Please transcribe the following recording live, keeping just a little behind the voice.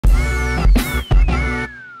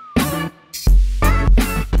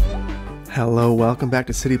Hello, welcome back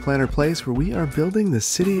to City Planner Place, where we are building the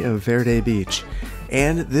city of Verde Beach.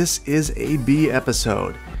 And this is a B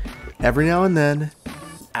episode. Every now and then,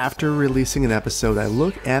 after releasing an episode, I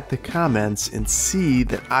look at the comments and see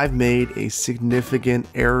that I've made a significant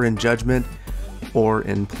error in judgment or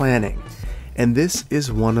in planning. And this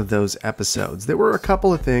is one of those episodes. There were a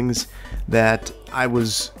couple of things that I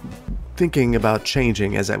was thinking about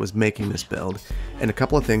changing as I was making this build, and a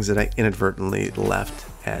couple of things that I inadvertently left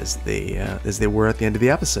as they were at the end of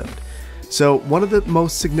the episode. So one of the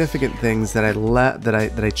most significant things that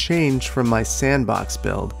I changed from my sandbox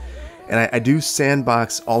build, and I do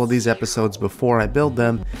sandbox all of these episodes before I build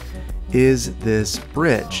them, is this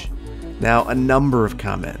bridge. Now, a number of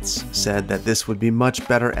comments said that this would be much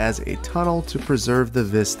better as a tunnel to preserve the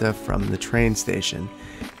vista from the train station.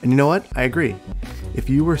 And you know what? I agree. If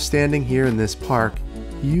you were standing here in this park,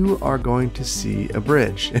 you are going to see a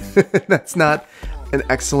bridge. That's not an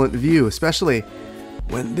excellent view, especially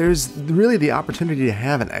when there's really the opportunity to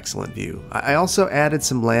have an excellent view. I also added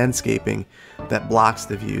some landscaping that blocks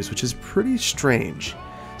the views, which is pretty strange.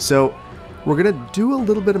 So we're gonna do a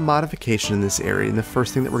little bit of modification in this area, and the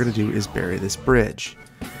first thing that we're gonna do is bury this bridge.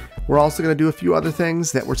 We're also gonna do a few other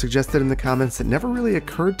things that were suggested in the comments that never really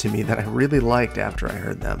occurred to me that I really liked after I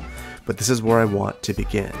heard them, but this is where I want to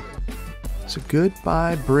begin. So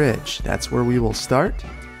goodbye bridge, that's where we will start.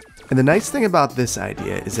 And the nice thing about this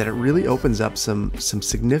idea is that it really opens up some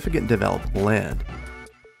significant developable land.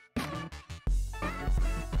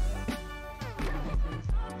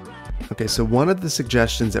 Okay, so one of the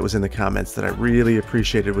suggestions that was in the comments that I really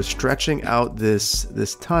appreciated was stretching out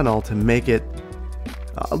this tunnel to make it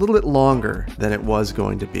a little bit longer than it was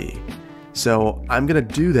going to be. So I'm gonna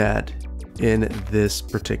do that in this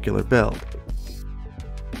particular build.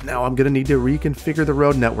 Now I'm gonna need to reconfigure the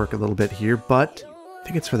road network a little bit here, but I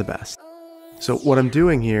think it's for the best. So what I'm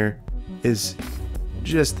doing here is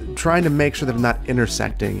just trying to make sure that I'm not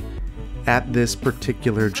intersecting at this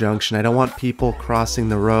particular junction. I don't want people crossing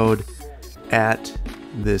the road at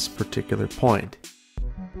this particular point.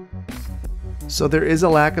 So there is a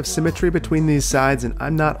lack of symmetry between these sides, and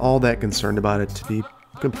I'm not all that concerned about it, to be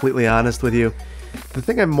completely honest with you. The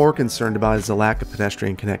thing I'm more concerned about is the lack of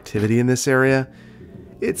pedestrian connectivity in this area.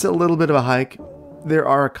 It's a little bit of a hike. There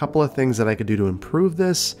are a couple of things that I could do to improve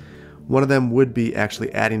this. One of them would be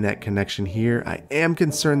actually adding that connection here. I am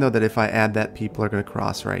concerned though that if I add that, people are going to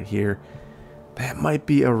cross right here. That might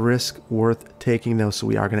be a risk worth taking though, so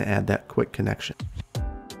we are going to add that quick connection.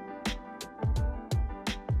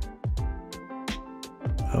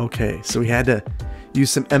 Okay, so we had to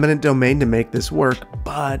use some eminent domain to make this work,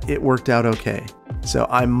 but it worked out okay. So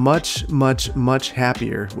I'm much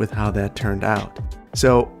happier with how that turned out.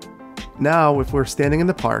 So now, if we're standing in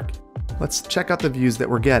the park, let's check out the views that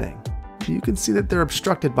we're getting. You can see that they're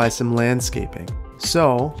obstructed by some landscaping.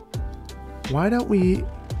 So why don't we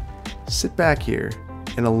sit back here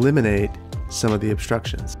and eliminate some of the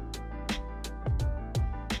obstructions?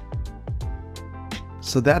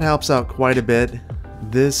 So that helps out quite a bit.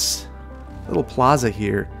 This little plaza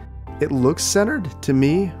here, it looks centered to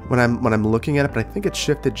me when I'm looking at it, but I think it's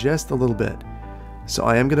shifted just a little bit. So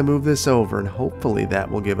I am going to move this over, and hopefully that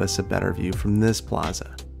will give us a better view from this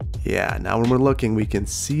plaza. Yeah, now when we're looking, we can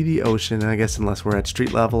see the ocean, I guess, unless we're at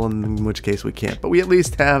street level, in which case we can't. But we at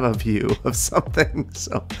least have a view of something.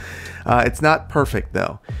 So it's not perfect,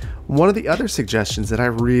 though. One of the other suggestions that I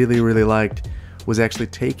really liked was actually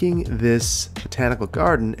taking this botanical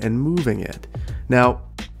garden and moving it. Now,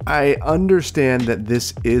 I understand that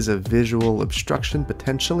this is a visual obstruction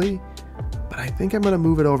potentially, but I think I'm going to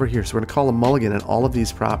move it over here. So we're going to call a mulligan on all of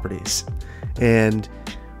these properties. And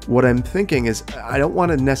what I'm thinking is I don't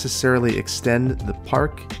want to necessarily extend the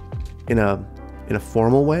park in a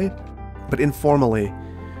formal way, but informally,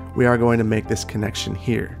 we are going to make this connection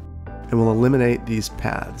here, and we'll eliminate these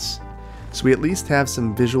paths. So we at least have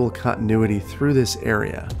some visual continuity through this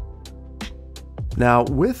area. Now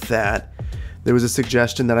with that, there was a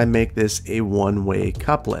suggestion that I make this a one-way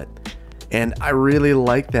couplet. And I really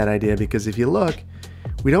like that idea because if you look,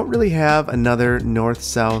 we don't really have another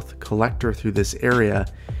north-south collector through this area.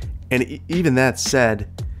 And even that said,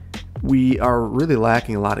 we are really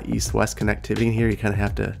lacking a lot of east-west connectivity in here. You kind of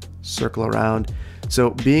have to circle around.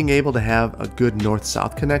 So being able to have a good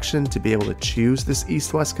north-south connection, to be able to choose this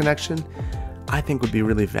east-west connection, I think would be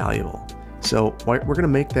really valuable. So we're going to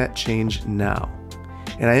make that change now.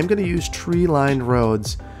 And I am going to use tree-lined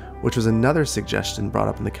roads, which was another suggestion brought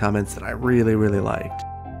up in the comments that I really liked.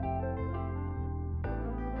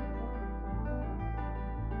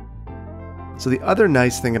 So the other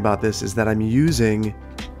nice thing about this is that I'm using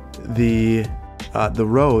the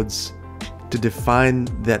roads to define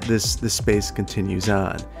that this space continues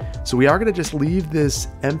on. So we are going to just leave this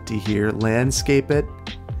empty here, landscape it,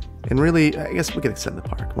 and really, I guess we could extend the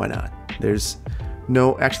park. Why not? There's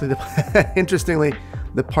no, actually, interestingly,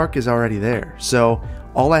 the park is already there. So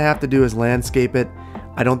all I have to do is landscape it.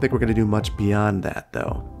 I don't think we're going to do much beyond that,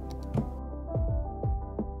 though.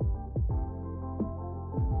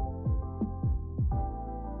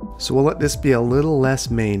 So we'll let this be a little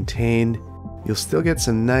less maintained. You'll still get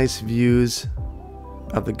some nice views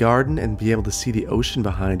of the garden and be able to see the ocean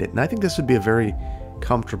behind it. And I think this would be a very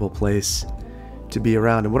comfortable place to be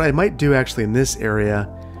around. And what I might do actually in this area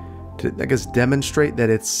to, I guess, demonstrate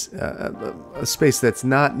that it's a space that's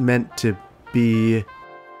not meant to be,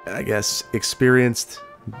 I guess, experienced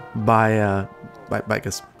by I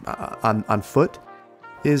guess, on foot,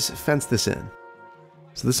 is fence this in.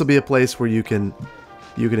 So this will be a place where you can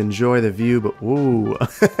enjoy the view, but whoa,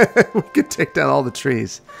 we could take down all the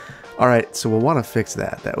trees. All right, so we'll want to fix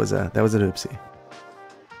that. That was an oopsie.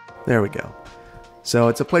 There we go. So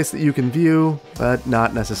it's a place that you can view, but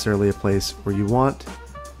not necessarily a place where you want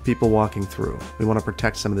people walking through. We want to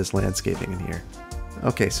protect some of this landscaping in here.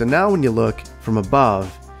 Okay, so now when you look from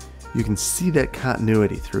above, you can see that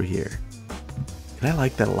continuity through here. And I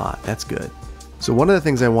like that a lot. That's good. So one of the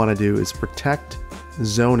things I want to do is protect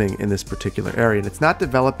zoning in this particular area. And it's not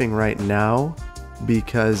developing right now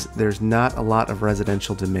because there's not a lot of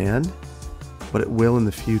residential demand, but it will in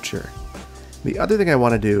the future. The other thing I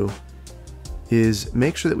want to do is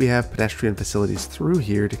make sure that we have pedestrian facilities through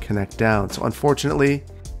here to connect down. So unfortunately,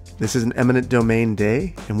 this is an eminent domain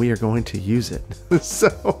day and we are going to use it.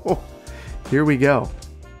 So here we go.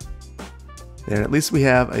 And at least we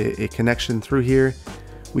have a connection through here.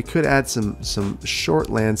 We could add some short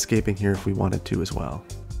landscaping here if we wanted to as well.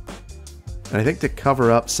 And I think to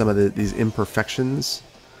cover up some of these imperfections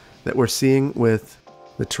that we're seeing with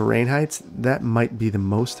the terrain heights, that might be the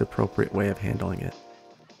most appropriate way of handling it.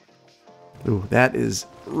 Ooh, that is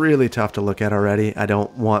really tough to look at already. I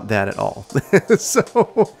don't want that at all.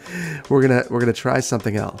 So we're gonna try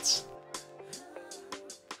something else.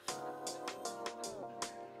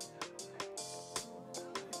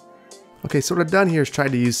 Okay, so what I've done here is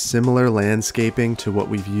tried to use similar landscaping to what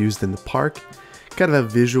we've used in the park. Kind of a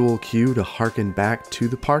visual cue to harken back to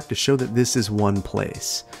the park to show that this is one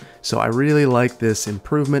place. So I really like this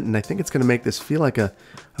improvement, and I think it's going to make this feel like a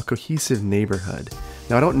cohesive neighborhood.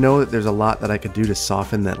 Now, I don't know that there's a lot that I could do to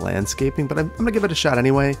soften that landscaping, but I'm going to give it a shot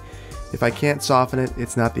anyway. If I can't soften it,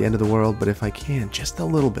 it's not the end of the world, but if I can, just a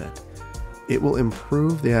little bit, it will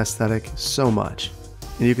improve the aesthetic so much.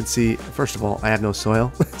 And you can see, first of all, I have no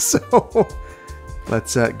soil, so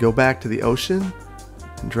let's go back to the ocean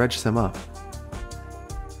and dredge some up.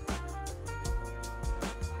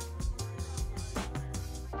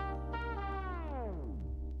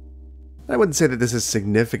 I wouldn't say that this is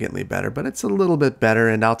significantly better, but it's a little bit better,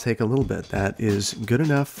 and I'll take a little bit. That is good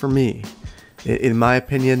enough for me. In my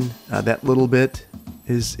opinion, that little bit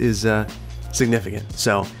is significant.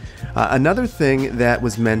 So another thing that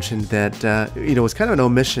was mentioned that was kind of an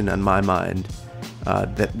omission on my mind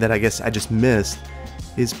that I guess I just missed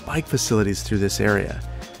is bike facilities through this area.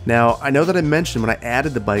 Now, I know that I mentioned when I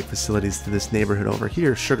added the bike facilities to this neighborhood over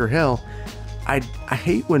here, Sugar Hill, I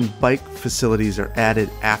hate when bike facilities are added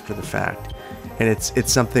after the fact, and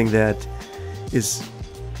it's something that is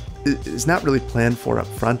not really planned for up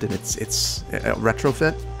front, and it's a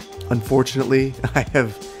retrofit. Unfortunately, I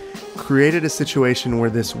have created a situation where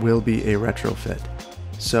this will be a retrofit.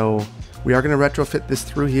 So we are going to retrofit this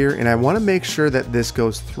through here, and I want to make sure that this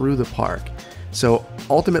goes through the park. So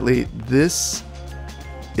ultimately, this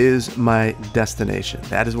is my destination.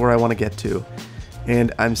 That is where I want to get to.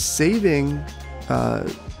 And I'm saving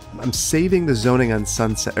the zoning on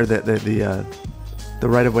Sunset, or the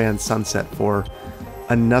right of way on Sunset for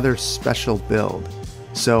another special build.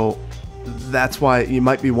 So that's why you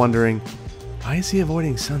might be wondering, why is he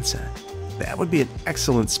avoiding Sunset? That would be an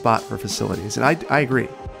excellent spot for facilities, and I agree.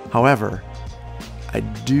 However, I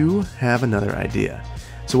do have another idea.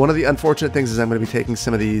 So one of the unfortunate things is I'm going to be taking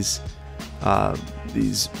some of these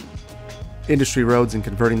industry roads and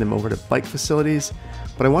converting them over to bike facilities,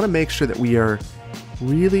 but I want to make sure that we are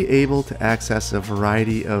really able to access a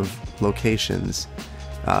variety of locations,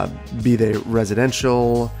 be they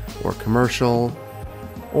residential or commercial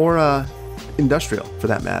or industrial for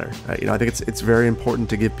that matter. I think it's very important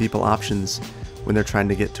to give people options when they're trying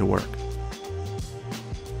to get to work.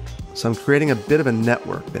 So I'm creating a bit of a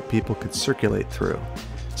network that people could circulate through.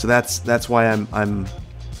 So that's why I'm kind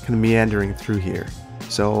of meandering through here.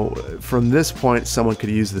 So from this point, someone could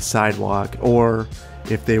use the sidewalk, or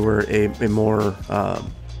if they were a more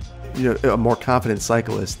confident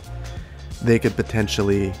cyclist, they could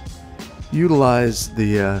potentially utilize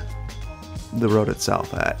the road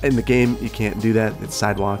itself. In the game, you can't do that. It's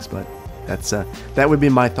sidewalks, but that would be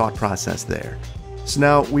my thought process there. So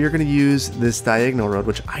now we are going to use this diagonal road,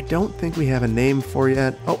 which I don't think we have a name for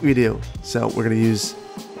yet. Oh, we do. So we're going to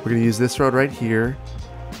use this road right here,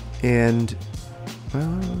 and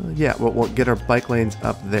yeah, we'll get our bike lanes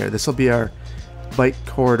up there. This will be our bike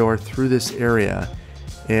corridor through this area,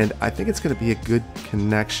 and I think it's going to be a good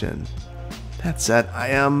connection. That said, I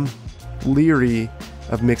am leery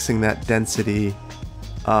of mixing that density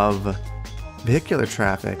of vehicular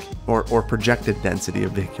traffic or projected density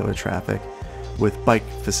of vehicular traffic with bike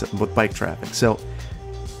traffic. So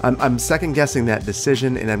I'm second guessing that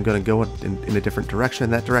decision, and I'm going to go in a different direction.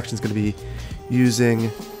 That direction is going to be using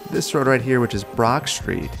this road right here, which is Brock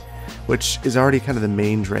Street, which is already kind of the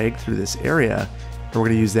main drag through this area, and we're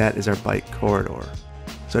going to use that as our bike corridor.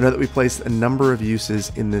 So I know that we placed a number of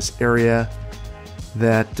uses in this area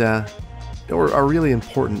that are really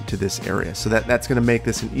important to this area, so that's going to make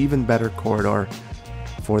this an even better corridor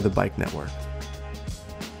for the bike network.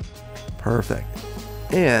 Perfect.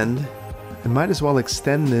 And I might as well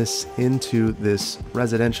extend this into this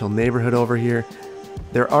residential neighborhood over here.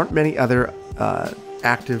 There aren't many other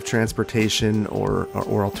active transportation or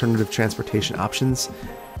alternative transportation options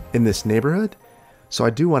in this neighborhood, so I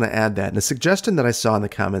do want to add that. And a suggestion that I saw in the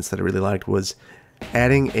comments that I really liked was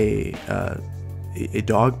adding a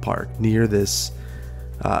dog park near this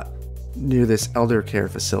elder care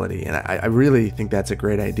facility, and I really think that's a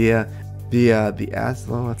great idea.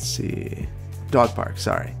 Let's see, dog park,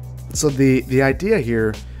 sorry. So the idea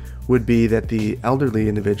here would be that the elderly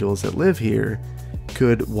individuals that live here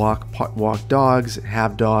could walk dogs,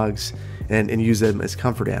 have dogs, and use them as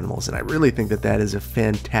comfort animals, and I really think that is a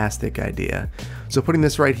fantastic idea. So putting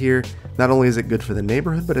this right here, not only is it good for the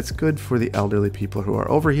neighborhood, but it's good for the elderly people who are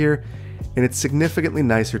over here, and it's significantly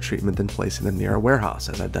nicer treatment than placing them near a warehouse,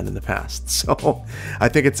 as I've done in the past. So I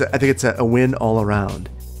think it's a win all around.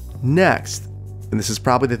 Next, and this is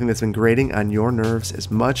probably the thing that's been grating on your nerves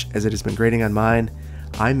as much as it has been grating on mine,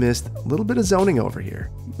 I missed a little bit of zoning over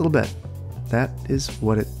here. A little bit. That is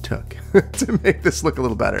what it took to make this look a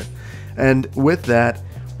little better. And with that,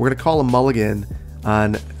 we're going to call a mulligan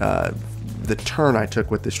on the turn I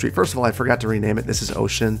took with the street. First of all, I forgot to rename it. This is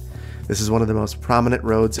Ocean. This is one of the most prominent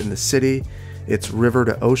roads in the city. It's river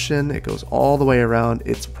to ocean. It goes all the way around.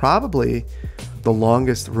 It's probably the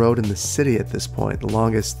longest road in the city at this point. The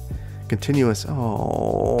longest continuous.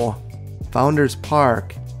 Oh, Founders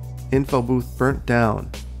Park. Info booth burnt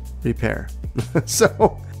down. Repair. So, I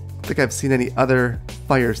don't think I've seen any other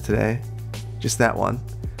fires today. Just that one.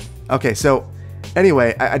 Okay, so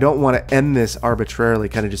anyway, I don't want to end this arbitrarily,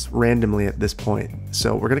 kind of just randomly at this point.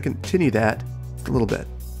 So we're going to continue that a little bit.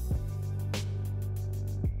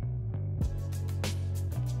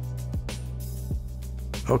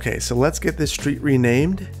 Okay, so let's get this street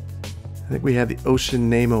renamed. I think we have the Ocean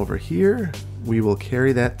name over here. We will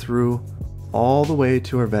carry that through all the way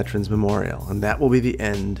to our Veterans Memorial, and that will be the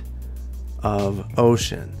end of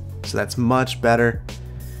Ocean. So that's much better.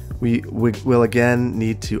 We will again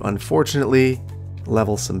need to, unfortunately,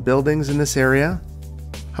 level some buildings in this area.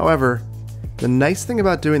 However, the nice thing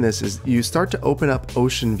about doing this is you start to open up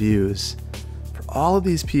ocean views for all of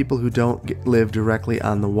these people who don't live directly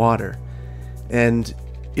on the water. And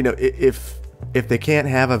you know, if they can't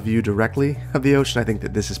have a view directly of the ocean, I think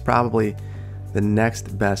that this is probably the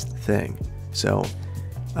next best thing. So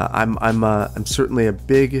I'm certainly a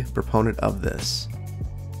big proponent of this.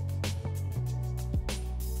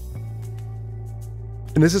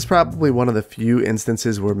 And this is probably one of the few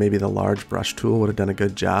instances where maybe the large brush tool would have done a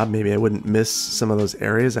good job. Maybe I wouldn't miss some of those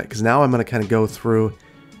areas, because now I'm going to kind of go through,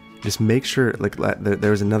 just make sure, like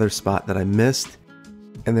there's another spot that I missed.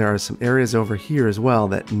 And there are some areas over here as well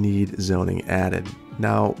that need zoning added.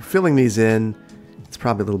 Now, filling these in, it's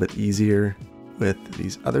probably a little bit easier with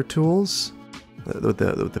these other tools, with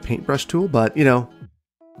the paintbrush tool, but you know,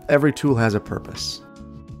 every tool has a purpose.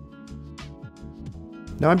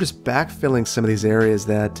 Now I'm just backfilling some of these areas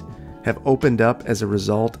that have opened up as a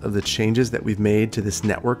result of the changes that we've made to this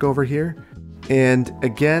network over here. And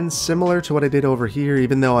again, similar to what I did over here,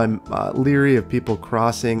 even though I'm leery of people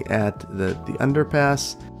crossing at the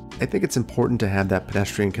underpass, I think it's important to have that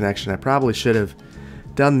pedestrian connection. I probably should have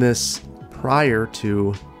done this prior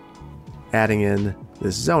to adding in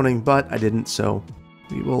this zoning, but I didn't, so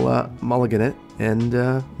we will mulligan it and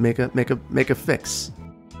make a fix.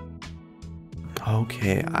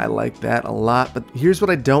 Okay, I like that a lot, but here's what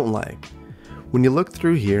I don't like. When you look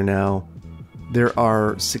through here now, there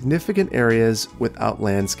are significant areas without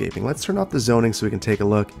landscaping. Let's turn off the zoning so we can take a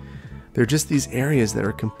look. They're just these areas that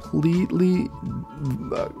are completely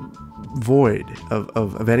void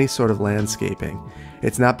of any sort of landscaping.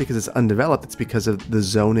 It's not because it's undeveloped, it's because of the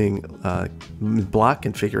zoning block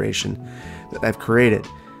configuration that I've created.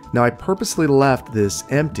 Now I purposely left this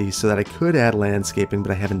empty so that I could add landscaping,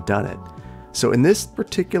 but I haven't done it. So in this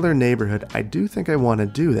particular neighborhood, I do think I want to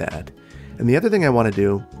do that. And the other thing I want to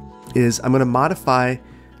do is I'm going to modify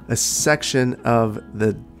a section of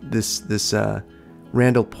this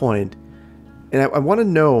Randall Point. And I want to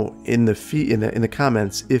know in the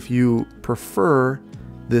comments if you prefer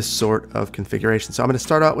this sort of configuration. So I'm going to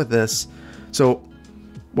start out with this. So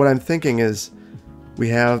what I'm thinking is we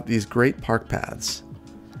have these great park paths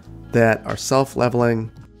that are self-leveling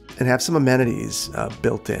and have some amenities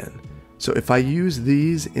built in. So if I use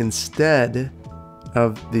these instead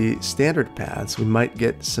of the standard paths, we might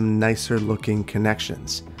get some nicer looking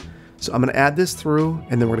connections. So I'm going to add this through,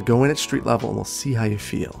 and then we're going to go in at street level and we'll see how you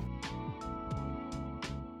feel.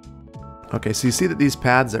 Okay, so you see that these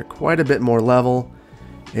paths are quite a bit more level,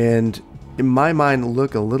 and in my mind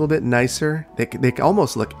look a little bit nicer. They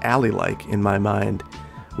almost look alley-like in my mind,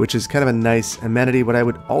 which is kind of a nice amenity. What I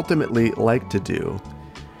would ultimately like to do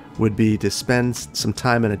would be to spend some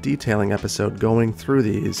time in a detailing episode going through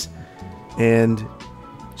these and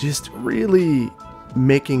just really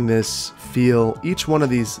making this feel, each one of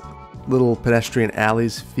these little pedestrian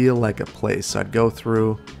alleys feel like a place. So I'd go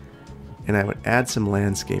through and I would add some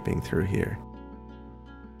landscaping through here.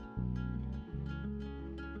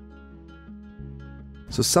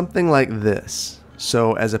 So something like this.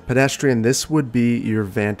 So as a pedestrian, this would be your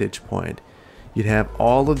vantage point. You'd have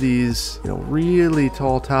all of these, really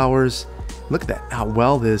tall towers. Look at that, how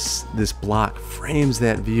well this block frames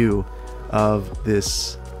that view of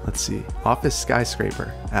this, let's see, office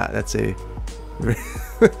skyscraper. That's a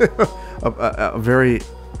very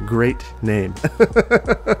great name.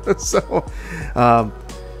 So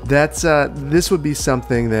this would be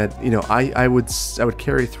something that I would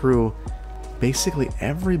carry through basically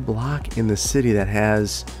every block in the city that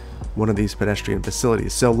has one of these pedestrian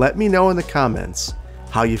facilities. So let me know in the comments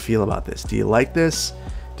how you feel about this. Do you like this?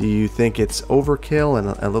 Do you think it's overkill and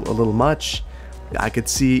a little much? I could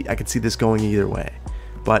see this going either way,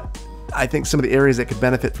 but I think some of the areas that could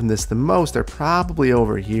benefit from this the most are probably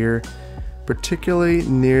over here, particularly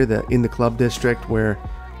near in the club district, where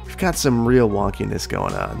we've got some real wonkiness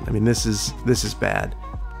going on. I mean, this is bad.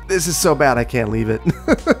 This is so bad I can't leave it.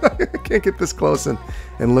 I can't get this close and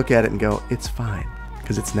look at it and go, it's fine,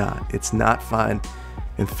 because it's not. It's not fine,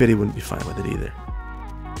 and Fitty wouldn't be fine with it either.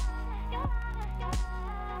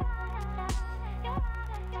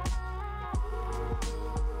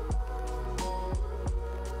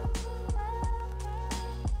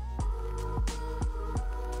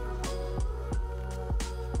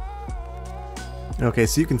 Okay,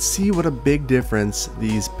 so you can see what a big difference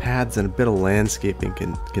these pads and a bit of landscaping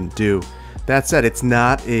can do. That said, it's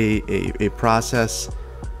not a process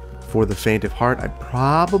for the faint of heart. I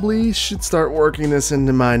probably should start working this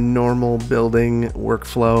into my normal building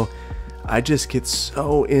workflow. I just get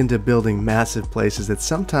so into building massive places that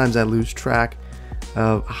sometimes I lose track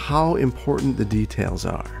of how important the details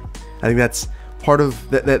are. I think that's part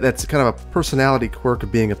of that's kind of a personality quirk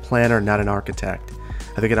of being a planner, not an architect.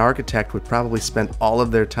 I think an architect would probably spend all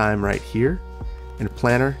of their time right here, and a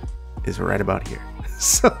planner is right about here.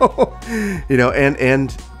 So,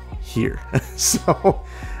 and here. So,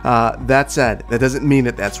 that said, that doesn't mean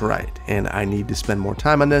that that's right, and I need to spend more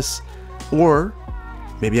time on this, or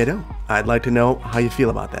maybe I don't. I'd like to know how you feel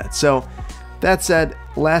about that. So, that said,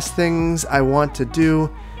 last things I want to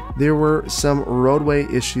do, there were some roadway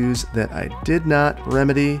issues that I did not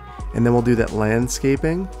remedy, and then we'll do that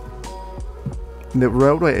landscaping. The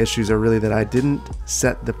roadway issues are really that I didn't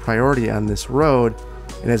set the priority on this road,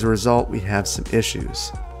 and as a result we have some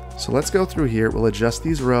issues. So let's go through here. We'll adjust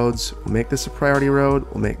these roads. We'll make this a priority road.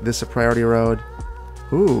 We'll make this a priority road.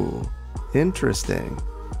 Ooh, interesting.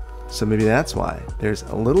 So maybe that's why there's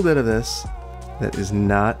a little bit of this that is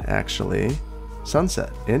not actually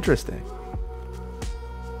Sunset. Interesting.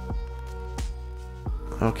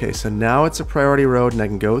 Okay, so now it's a priority road, and I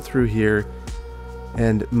can go through here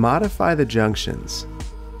and modify the junctions.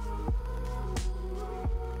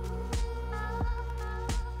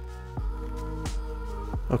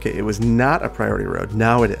 Okay, it was not a priority road.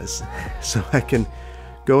 Now it is. So I can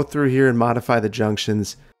go through here and modify the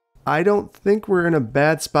junctions. I don't think we're in a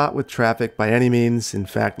bad spot with traffic by any means. In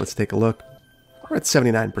fact, let's take a look. We're at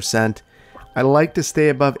 79%. I like to stay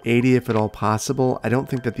above 80 if at all possible. I don't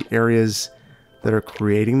think that the areas that are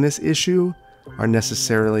creating this issue are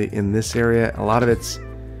necessarily in this area. A lot of it's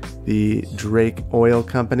the Drake Oil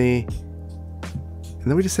Company And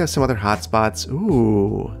then we just have some other hot spots.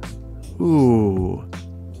 Ooh. Ooh.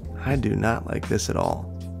 I do not like this at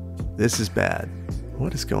all. This is bad.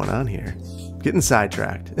 What is going on here? Getting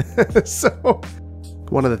sidetracked. So,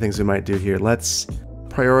 one of the things we might do here, let's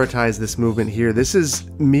prioritize this movement here. This is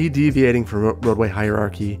me deviating from roadway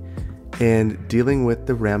hierarchy and dealing with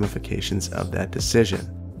the ramifications of that decision.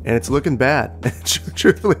 And it's looking bad.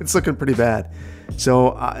 Truthfully, it's looking pretty bad.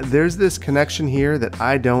 So there's this connection here that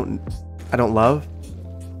I don't love.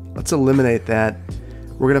 Let's eliminate that.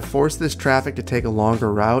 We're going to force this traffic to take a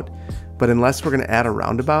longer route, but unless we're going to add a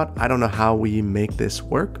roundabout, I don't know how we make this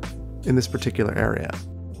work in this particular area.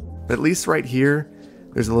 But at least right here,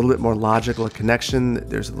 there's a little bit more logical connection,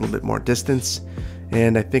 there's a little bit more distance,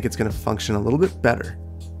 and I think it's going to function a little bit better.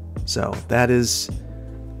 So that is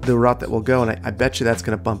the route that we'll go, and I bet you that's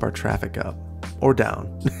going to bump our traffic up. Or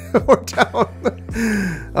down. Or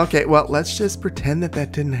down. Okay, well, let's just pretend that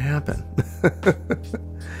that didn't happen.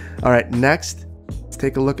 All right, next, let's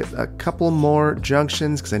take a look at a couple more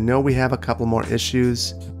junctions, because I know we have a couple more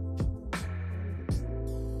issues.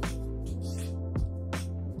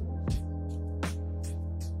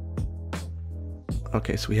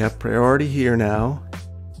 Okay, so we have priority here now,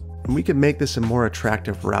 and we can make this a more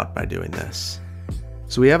attractive route by doing this.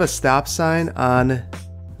 So we have a stop sign on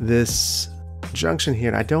this junction here,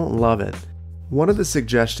 and I don't love it. One of the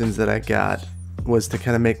suggestions that I got was to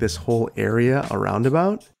kind of make this whole area a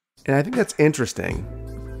roundabout, and I think that's interesting,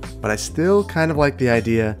 but I still kind of like the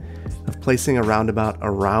idea of placing a roundabout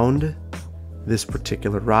around this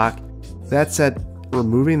particular rock. That said,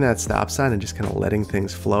 removing that stop sign and just kind of letting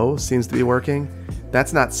things flow seems to be working.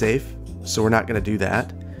 That's not safe, so we're not going to do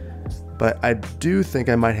that. But I do think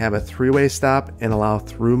I might have a three-way stop and allow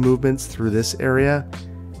through movements through this area,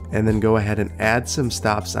 and then go ahead and add some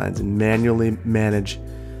stop signs and manually manage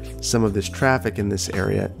some of this traffic in this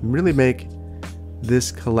area. Really make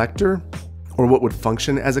this collector, or what would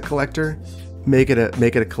function as a collector, make it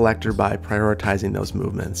a collector by prioritizing those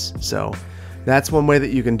movements. So that's one way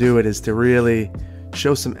that you can do it, is to really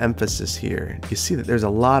show some emphasis here. You see that there's a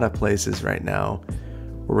lot of places right now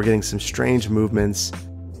where we're getting some strange movements.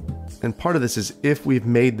 And part of this is, if we've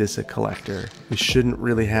made this a collector, we shouldn't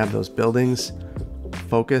really have those buildings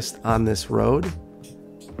focused on this road.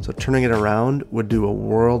 So turning it around would do a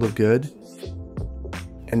world of good.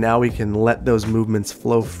 And now we can let those movements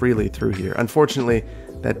flow freely through here. Unfortunately,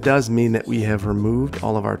 that does mean that we have removed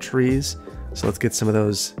all of our trees. So let's get some of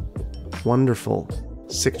those wonderful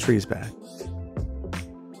sick trees back.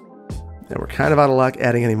 And we're kind of out of luck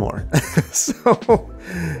adding any more. So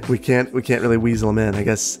we can't really weasel them in. I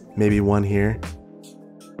guess maybe one here.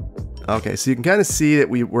 Okay, so you can kind of see that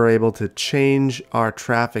we were able to change our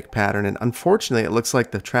traffic pattern, and unfortunately it looks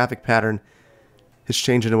like the traffic pattern has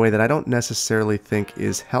changed in a way that I don't necessarily think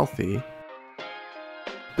is healthy.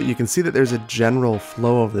 But you can see that there's a general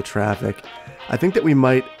flow of the traffic. I think that we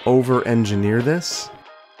might over-engineer this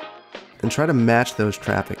and try to match those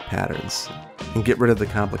traffic patterns and get rid of the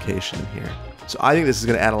complication here. So I think this is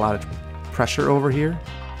going to add a lot of pressure over here,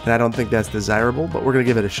 and I don't think that's desirable, but we're going to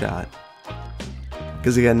give it a shot.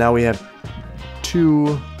 Because again, now we have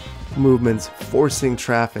two movements forcing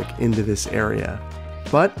traffic into this area.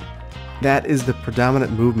 But that is the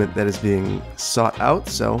predominant movement that is being sought out,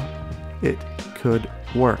 so it could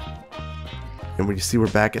work. And we see we're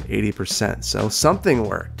back at 80%, so something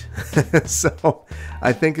worked. So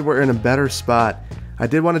I think we're in a better spot. I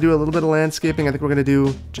did want to do a little bit of landscaping. I think we're going to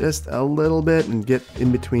do just a little bit and get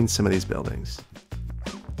in between some of these buildings.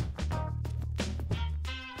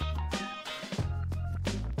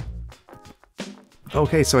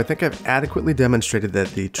 Okay, so I think I've adequately demonstrated that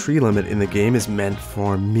the tree limit in the game is meant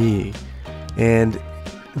for me. And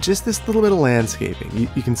just this little bit of landscaping,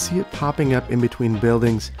 you can see it popping up in between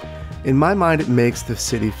buildings. In my mind, it makes the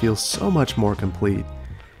city feel so much more complete.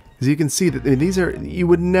 As you can see, that these are, you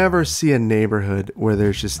would never see a neighborhood where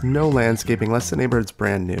there's just no landscaping unless the neighborhood's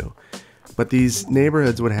brand new. But these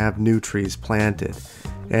neighborhoods would have new trees planted.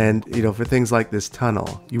 And, you know, for things like this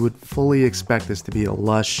tunnel, you would fully expect this to be a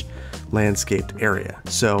lush, landscaped area.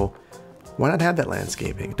 So why not have that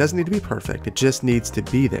landscaping? It doesn't need to be perfect. It just needs to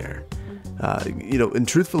be there. You know, and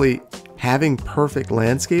truthfully, having perfect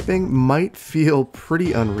landscaping might feel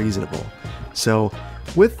pretty unreasonable. So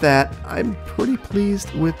with that, I'm pretty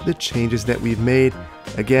pleased with the changes that we've made.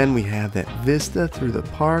 Again, we have that vista through the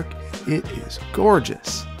park. It is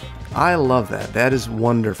gorgeous. I love that. That is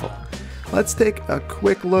wonderful. Let's take a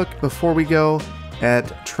quick look before we go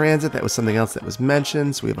at transit. That was something else that was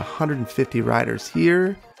mentioned. So we have 150 riders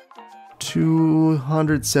here,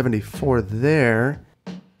 274 there.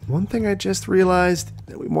 One thing I just realized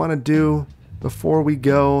that we want to do before we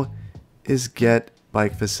go is get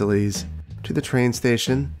bike facilities to the train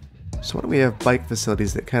station. So why don't we have bike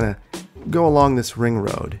facilities that kind of go along this ring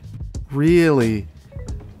road? Really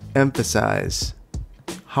emphasize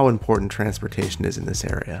how important transportation is in this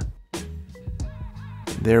area.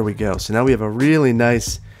 There we go. So now we have a really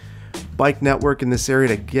nice bike network in this area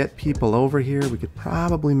to get people over here. We could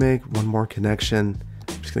probably make one more connection.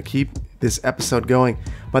 I'm just going to keep this episode going.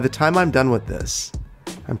 By the time I'm done with this,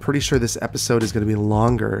 I'm pretty sure this episode is going to be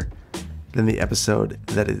longer than the episode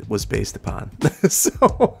that it was based upon.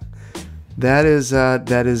 So that is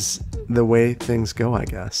the way things go, I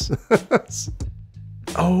guess.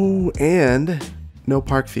 Oh, and no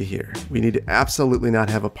park fee here. We need to absolutely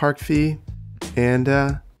not have a park fee, and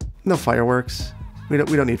no fireworks. We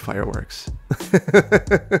don't need fireworks.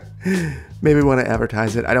 Maybe we want to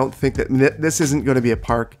advertise it. I don't think that this isn't going to be a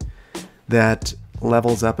park that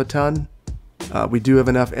levels up a ton. We do have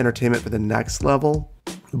enough entertainment for the next level,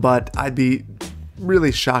 but I'd be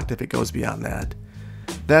really shocked if it goes beyond that.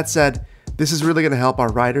 That said, this is really going to help our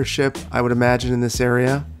ridership, I would imagine, in this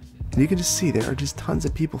area. And you can just see there are just tons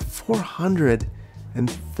of people.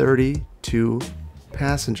 432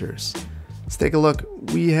 passengers. Let's take a look.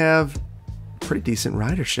 We have pretty decent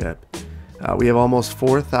ridership. We have almost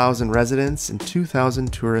 4,000 residents and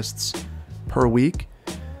 2,000 tourists per week.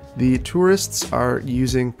 The tourists are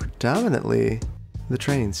using predominantly the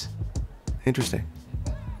trains. Interesting.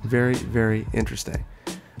 Very, very interesting.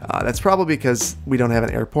 That's probably because we don't have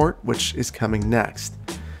an airport, which is coming next.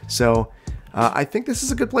 So I think this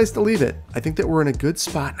is a good place to leave it. I think that we're in a good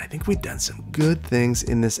spot, and I think we've done some good things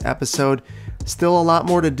in this episode. Still a lot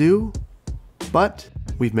more to do, but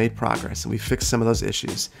we've made progress and we've fixed some of those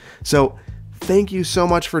issues. So thank you so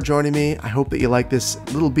much for joining me. I hope that you like this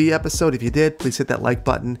little B episode. If you did, please hit that like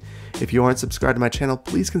button. If you aren't subscribed to my channel,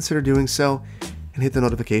 please consider doing so, and hit the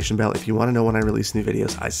notification bell if you want to know when I release new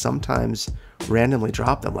videos. I sometimes randomly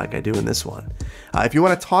drop them like I do in this one. If you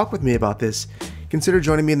want to talk with me about this, consider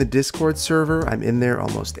joining me in the Discord server. I'm in there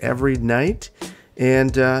almost every night,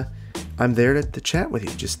 and I'm there to chat with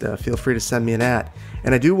you. Just feel free to send me an ad.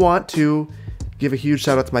 And I do want to give a huge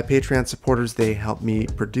shout out to my Patreon supporters. They help me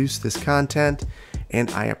produce this content, and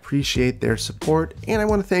I appreciate their support. And I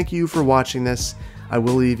want to thank you for watching this. I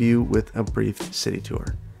will leave you with a brief city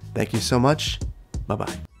tour. Thank you so much.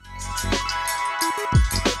 Bye-bye.